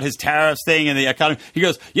talking about his tariffs thing and the economy, he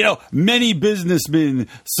goes, many businessmen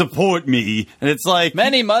support me. And it's like...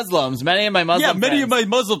 many of my Muslim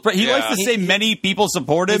friends. He likes to say many people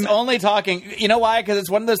support him. He's only talking... You know why? Because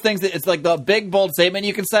it's one of those things that it's like the big, bold statement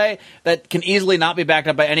you can say that can easily not be backed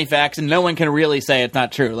up by any facts, and no one can really say it's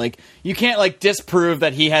not true. Like, you can't, disprove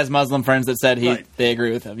that he has Muslim friends that said they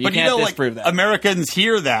agree with him. You can't disprove that. Americans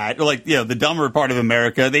hear that, or the dumber part of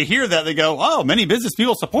America, they hear that, they go, many business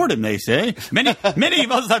people support him, they say. Many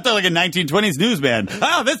Muslims have to like a 1920s newsman.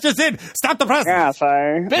 That's just it. Stop the press. Yeah,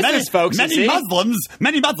 sorry. Business folks, many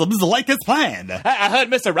Muslims like his plan. I heard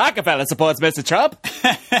Mr. Rockefeller supports Mr. Trump.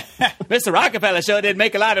 Mr. Rockefeller sure did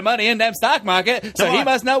make a lot of money in that stock market, so he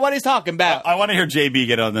must know what he's talking about. I want to hear JB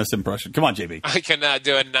get on this impression. Come on, JB. I cannot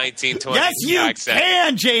do a 1920s Yes, you accent.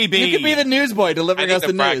 can, JB. You could be the newsboy delivering us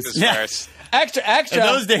the news. First. Extra. In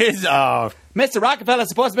those days, Mr. Rockefeller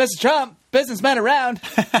supports Mr. Trump. Businessmen around.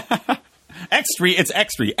 It's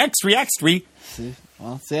extra. See,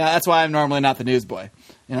 that's why I'm normally not the newsboy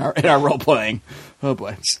in our role playing. Oh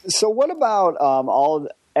boy. So what about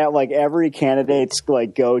every candidate's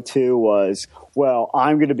go to was,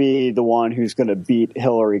 I'm going to be the one who's going to beat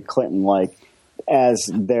Hillary Clinton as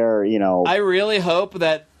their I really hope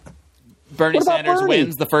that Bernie Sanders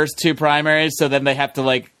wins the first two primaries, so then they have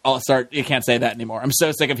to all start. You can't say that anymore. I'm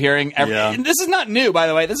so sick of hearing. This is not new, by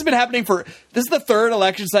the way. This has been happening this is the third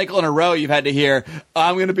election cycle in a row you've had to hear,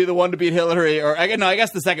 I'm going to be the one to beat Hillary. Or I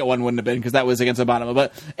guess the second one wouldn't have been because that was against Obama.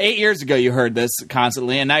 But 8 years ago you heard this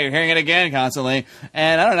constantly, and now you're hearing it again constantly.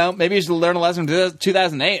 And I don't know, maybe you should learn a lesson from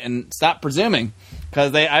 2008 and stop presuming.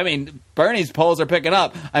 Because Bernie's polls are picking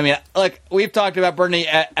up. We've talked about Bernie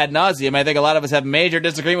ad nauseum. I think a lot of us have major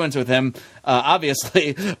disagreements with him,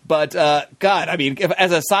 obviously. But,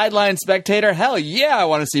 as a sideline spectator, hell yeah, I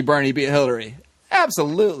want to see Bernie beat Hillary.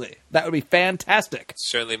 Absolutely. That would be fantastic.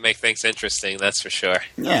 Certainly make things interesting, that's for sure.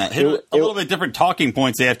 Yeah, a little bit different talking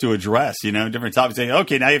points they have to address, different topics.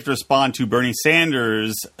 Okay, now you have to respond to Bernie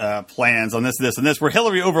Sanders' plans on this, and this, where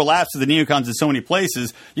Hillary overlaps with the neocons in so many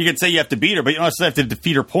places. You could say you have to beat her, but you also have to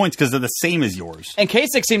defeat her points because they're the same as yours. And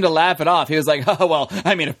Kasich seemed to laugh it off. He was like,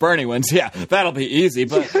 if Bernie wins, yeah, that'll be easy.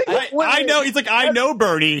 But I know. He's like, I know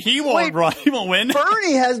Bernie. He won't run. He won't win.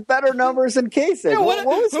 Bernie has better numbers than Kasich. Yeah, what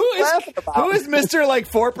was he laughing about? Who is Mr.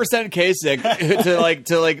 4% Kasich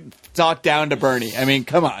to talk down to Bernie?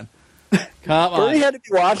 Come on. Bernie had to be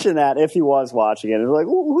watching that if he was watching it. It was like,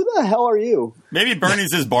 who the hell are you? Maybe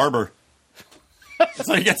Bernie's his barber. That's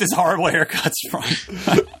why he gets his horrible haircuts from.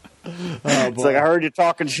 It's like, I heard you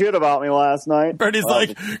talking shit about me last night. Bernie's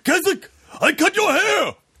like, Kasich, I cut your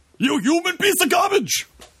hair, you human piece of garbage.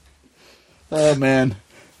 Oh, man.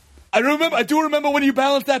 I do remember when you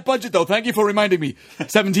balanced that budget, though. Thank you for reminding me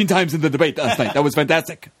 17 times in the debate last night. That was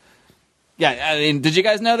fantastic. Yeah, did you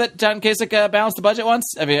guys know that John Kasich balanced the budget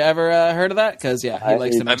once? Have you ever heard of that? Because, he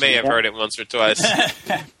likes to. I may have heard it once or twice.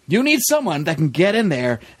 You need someone that can get in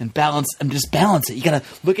there and just balance it. You gotta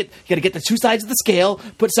get the two sides of the scale,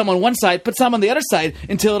 put some on one side, put some on the other side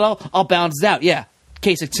until it all balances out. Yeah,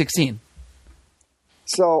 Kasich 16.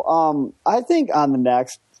 So, I think on the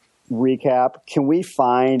next recap, can we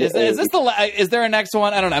find is there a next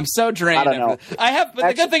one? I don't know. I'm so drained. I don't know.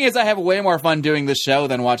 The good thing is I have way more fun doing the show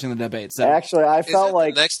than watching the debate. So actually, I felt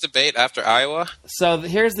like the next debate after Iowa. So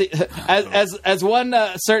here's as one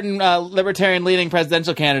certain libertarian leading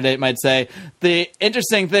presidential candidate might say, the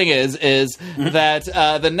interesting thing is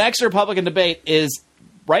that the next Republican debate is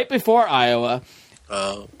right before Iowa,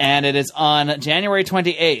 and it is on January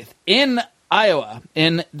 28th in Iowa,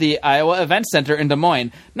 in the Iowa Event Center in Des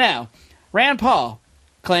Moines. Now, Rand Paul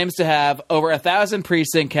claims to have over 1,000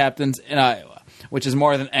 precinct captains in Iowa, which is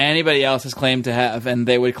more than anybody else has claimed to have, and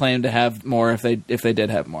they would claim to have more if they did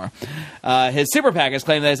have more. His super PAC has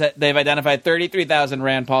claimed that they've identified 33,000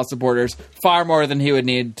 Rand Paul supporters, far more than he would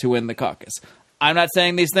need to win the caucus. I'm not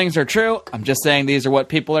saying these things are true. I'm just saying these are what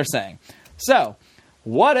people are saying. So,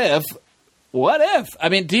 what if?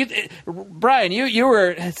 Brian,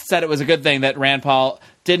 you said it was a good thing that Rand Paul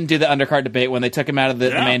didn't do the undercard debate when they took him out of the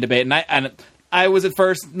main debate, and I was at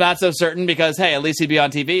first not so certain because, hey, at least he'd be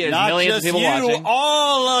on TV. There's Not millions just of people you, watching.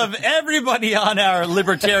 all of everybody on our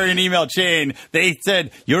libertarian email chain, they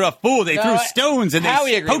said, you're a fool. They threw stones and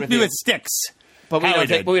they poked me with sticks. But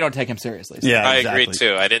we don't take him seriously. So. Yeah, I exactly. agree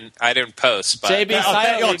too. I didn't post. But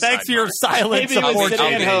JB, thanks for your silent JB was support.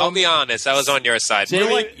 sitting at home. I'll be honest. I was on your side.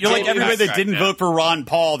 You're like everybody that didn't vote for Ron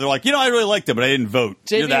Paul. They're like, I really liked him, but I didn't vote.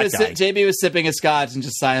 You're that guy. JB was sipping a scotch and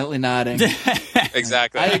just silently nodding.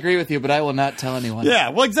 Exactly. I agree with you, but I will not tell anyone. Yeah,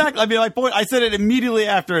 well, exactly. I mean, my point, I said it immediately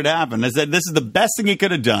after it happened. I said this is the best thing he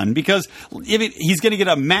could have done because he's going to get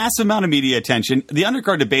a massive amount of media attention. The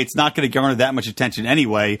undercard debate's not going to garner that much attention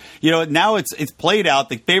anyway. Now it's played out.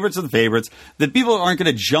 The favorites are the favorites. The people aren't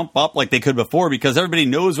going to jump up like they could before because everybody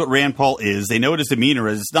knows what Rand Paul is. They know what his demeanor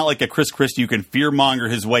is. It's not like a Chris Christie who can fearmonger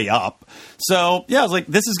his way up. So, yeah, I was like,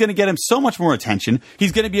 this is going to get him so much more attention.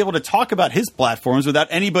 He's going to be able to talk about his platforms without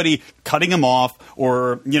anybody cutting him off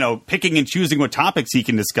or, picking and choosing what topics he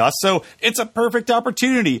can discuss. So it's a perfect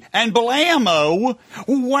opportunity. And blammo,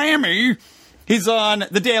 whammy, he's on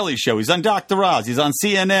The Daily Show. He's on Dr. Oz. He's on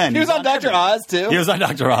CNN. He was on Dr. Oz, too. He was on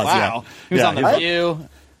Dr. Oz, wow. yeah. He was on The View.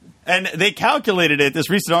 And they calculated it.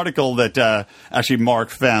 This recent article that actually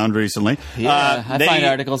Mark found recently. Yeah, I find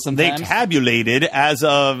articles sometimes. They tabulated as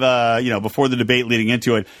of before the debate leading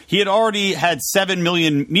into it. He had already had 7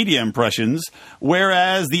 million media impressions,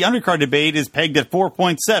 whereas the undercard debate is pegged at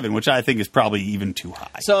 4.7, which I think is probably even too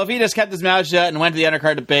high. So if he just kept his mouth shut and went to the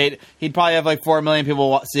undercard debate, he'd probably have like 4 million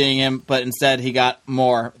people seeing him. But instead, he got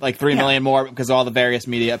more, like 3 million more, because of all the various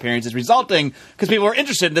media appearances resulting because people were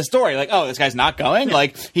interested in this story. Like, oh, this guy's not going. Yeah.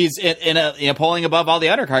 Like he's in a polling above all the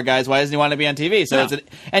undercard guys. Why doesn't he want to be on TV? So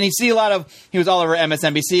and you see a lot of he was all over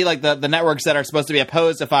MSNBC, like the networks that are supposed to be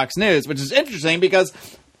opposed to Fox News, which is interesting because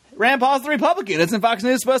Rand Paul's the Republican. Isn't Fox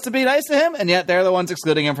News supposed to be nice to him? And yet they're the ones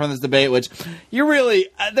excluding him from this debate, which you really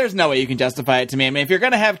there's no way you can justify it to me. I mean, if you're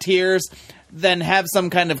going to have tiers, then have some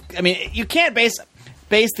kind of. I mean, you can't base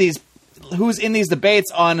these who's in these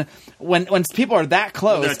debates on. When people are that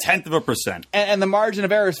close, they're 1/10%, and the margin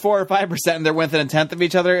of error is 4 or 5%, and they're within 1/10 of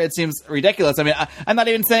each other, it seems ridiculous. I mean, I'm not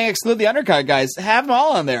even saying exclude the undercard guys; have them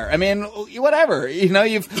all on there. I mean, whatever or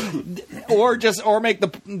make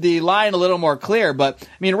the line a little more clear. But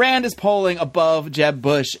I mean, Rand is polling above Jeb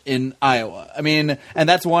Bush in Iowa. I mean, and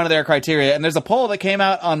that's one of their criteria. And there's a poll that came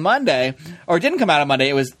out on Monday, or didn't come out on Monday.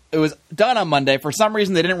 It was done on Monday. For some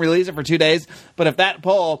reason, they didn't release it for 2 days. But if that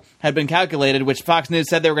poll had been calculated, which Fox News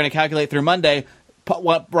said they were going to calculate through Monday,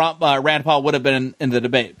 what Rand Paul would have been in the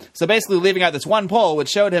debate. So basically leaving out this one poll, which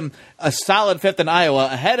showed him a solid fifth in Iowa,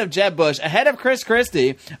 ahead of Jeb Bush, ahead of Chris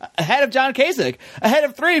Christie, ahead of John Kasich, ahead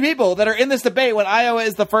of 3 people that are in this debate when Iowa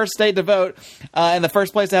is the first state to vote and the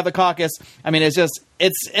first place to have the caucus. I mean,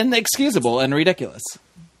 it's inexcusable and ridiculous.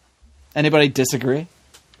 Anybody disagree?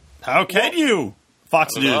 How can you?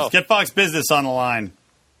 Fox News. Get Fox Business on the line.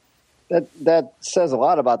 That says a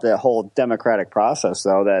lot about the whole democratic process,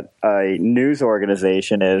 though, that a news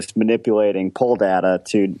organization is manipulating poll data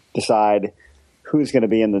to decide who's going to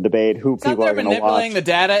be in the debate, who people are going to watch. Manipulating the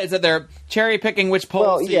data is that they're cherry picking which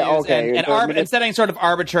polls to use and setting sort of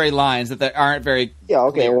arbitrary lines that aren't very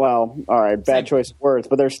clear. Well, all right, bad choice of words,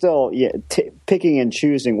 but they're still picking and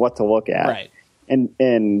choosing what to look at, right?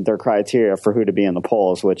 In their criteria for who to be in the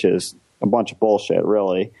polls, which is a bunch of bullshit,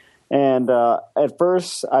 really. And at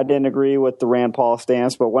first, I didn't agree with the Rand Paul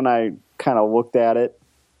stance, but when I kind of looked at it,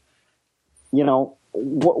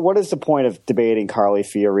 what is the point of debating Carly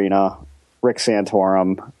Fiorina, Rick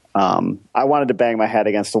Santorum? I wanted to bang my head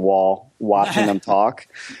against the wall watching them talk.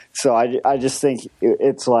 So I just think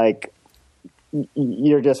it's like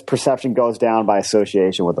your perception goes down by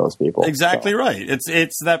association with those people. Exactly right.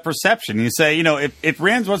 It's that perception. You say, if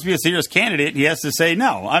Rand wants to be a serious candidate, he has to say,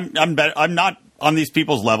 no, I'm not on these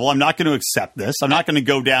people's level. I'm not going to accept this. I'm not going to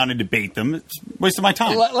go down and debate them. It's a waste of my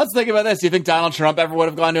time. Let's think about this. Do you think Donald Trump ever would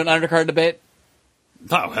have gone to an undercard debate?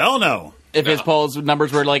 Oh, hell no. If his polls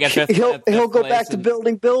numbers were like at fifth, he'll go back to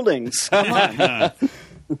building buildings. Come on.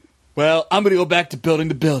 Well, I'm going to go back to building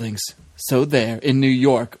the buildings. So there, in New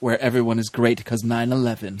York, where everyone is great because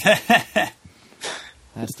 9/11.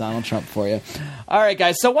 That's Donald Trump for you. All right,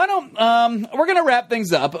 guys. So why don't we're going to wrap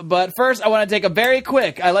things up, but first I want to take a very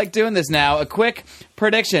quick. I like doing this now. A quick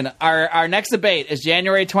prediction. Our next debate is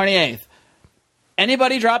January 28th.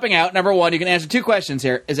 Anybody dropping out? Number 1, you can answer 2 questions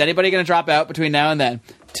here. Is anybody going to drop out between now and then?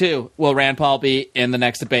 2, will Rand Paul be in the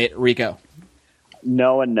next debate? Rico.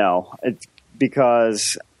 No and no. It's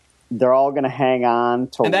because they're all going to hang on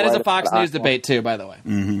to. And that is a Fox News debate too, by the way.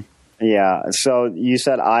 Mm-hmm. Yeah. So you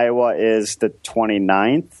said Iowa is the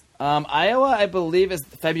 29th? Iowa, I believe, is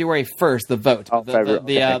February 1st, the vote. Oh, February.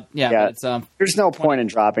 Yeah. But it's, there's no point in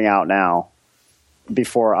dropping out now.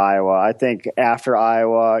 before Iowa. I think after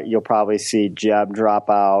Iowa, you'll probably see Jeb drop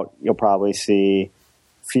out. You'll probably see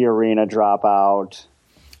Fiorina drop out.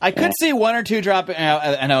 I could see one or two dropping out.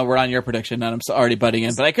 I know we're on your prediction, and I'm already butting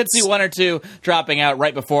in, but I could see one or two dropping out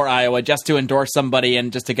right before Iowa just to endorse somebody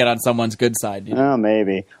and just to get on someone's good side. You know? Oh,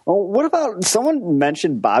 maybe. Well, what about someone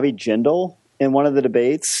mentioned Bobby Jindal in one of the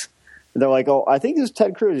debates? They're like, oh, I think it was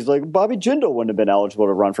Ted Cruz. He's like, Bobby Jindal wouldn't have been eligible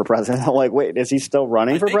to run for president. I'm like, wait, is he still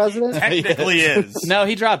running for president? He technically is. No,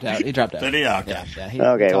 he dropped out. Did he? Okay.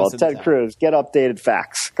 Okay, well, Ted Cruz, get updated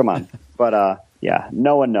facts. Come on. But, yeah,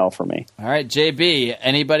 no and no for me. All right, JB,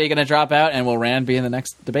 anybody going to drop out, and will Rand be in the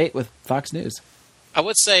next debate with Fox News? I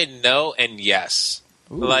would say no and yes.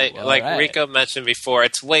 Ooh, like right. Rico mentioned before,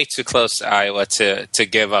 it's way too close to Iowa to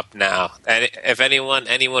give up now. And if anyone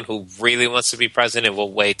who really wants to be president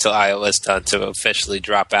will wait till Iowa's done to officially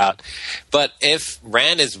drop out. But if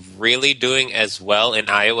Rand is really doing as well in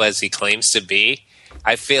Iowa as he claims to be,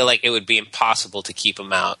 I feel like it would be impossible to keep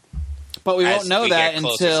him out. But we won't know that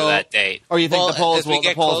until to that date. Or you think the polls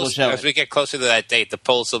will show it? As we get closer to that date, the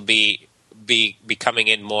polls will be coming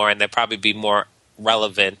in more, and they'll probably be more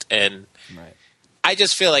relevant. And right. I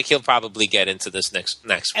just feel like he'll probably get into this next.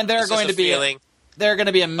 And there are going to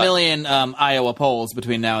be a million Iowa polls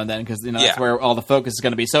between now and then because that's where all the focus is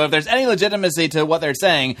going to be. So if there's any legitimacy to what they're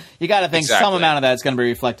saying, you got to think some amount of that is going to be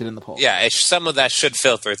reflected in the polls. Yeah, some of that should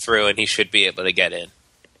filter through, and he should be able to get in.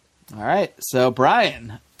 All right. So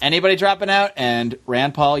Brian, anybody dropping out? And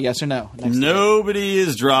Rand Paul, yes or no? Nobody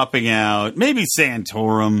is dropping out. Maybe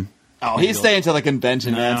Santorum. Oh, he's staying till the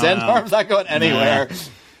convention, man. Santorum's not going anywhere.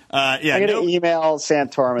 I'm going to email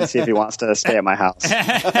Santorum and see if he wants to stay at my house.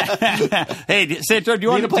 Hey, Santorum, do you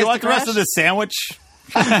want the rest of the sandwich?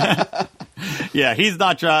 Yeah, he's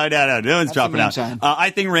not trying. No one's dropping out. I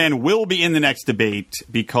think Rand will be in the next debate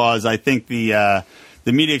because I think the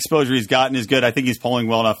media exposure he's gotten is good. I think he's polling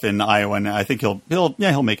well enough in Iowa, and I think he'll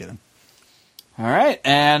make it in. All right,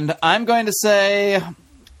 and I'm going to say,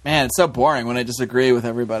 man, it's so boring when I disagree with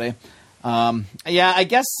everybody. I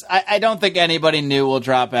guess I don't think anybody new will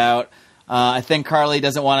drop out. I think Carly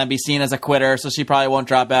doesn't want to be seen as a quitter, so she probably won't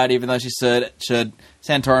drop out, even though she should.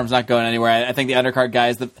 Santorum's not going anywhere. I think the undercard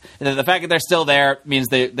guys, the fact that they're still there means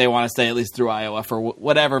they want to stay at least through Iowa for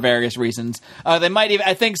whatever various reasons. They might even.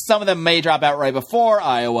 I think some of them may drop out right before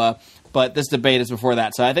Iowa, but this debate is before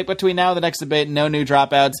that. So I think between now and the next debate, no new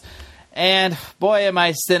dropouts. And boy, am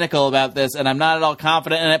I cynical about this, and I'm not at all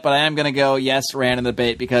confident in it, but I am going to go yes, Rand in the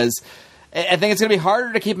debate because I think it's going to be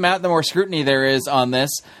harder to keep him out the more scrutiny there is on this.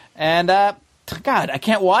 And, God, I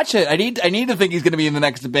can't watch it. I need to think he's going to be in the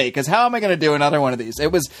next debate because how am I going to do another one of these?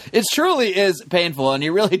 It truly is painful, and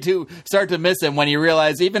you really do start to miss him when you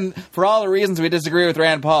realize even for all the reasons we disagree with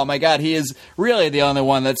Rand Paul, my God, he is really the only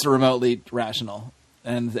one that's remotely rational.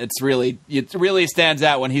 And it really stands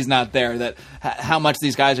out when he's not there that how much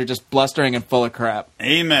these guys are just blustering and full of crap.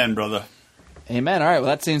 Amen, brother. Amen. All right, well,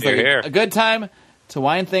 that seems like a good time to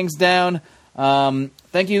wind things down.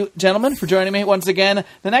 Thank you, gentlemen, for joining me once again.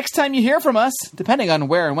 The next time you hear from us, depending on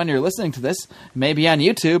where and when you're listening to this, maybe on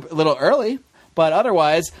YouTube a little early, but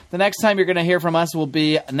otherwise, the next time you're going to hear from us will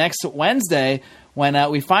be next Wednesday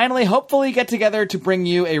when we finally, hopefully, get together to bring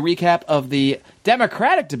you a recap of the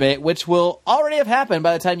Democratic debate, which will already have happened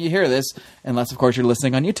by the time you hear this, unless, of course, you're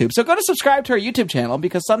listening on YouTube. So go to subscribe to our YouTube channel,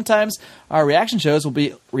 because sometimes our reaction shows will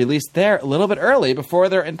be released there a little bit early before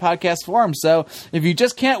they're in podcast form. So if you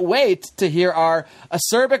just can't wait to hear our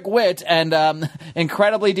acerbic wit and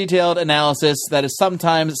incredibly detailed analysis that is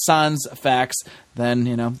sometimes sans facts, then,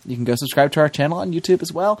 you can go subscribe to our channel on YouTube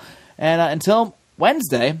as well. And until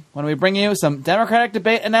Wednesday, when we bring you some Democratic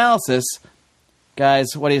debate analysis,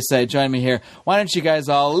 guys, what do you say? Join me here. Why don't you guys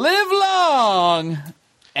all live long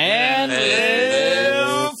and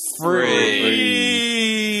live free?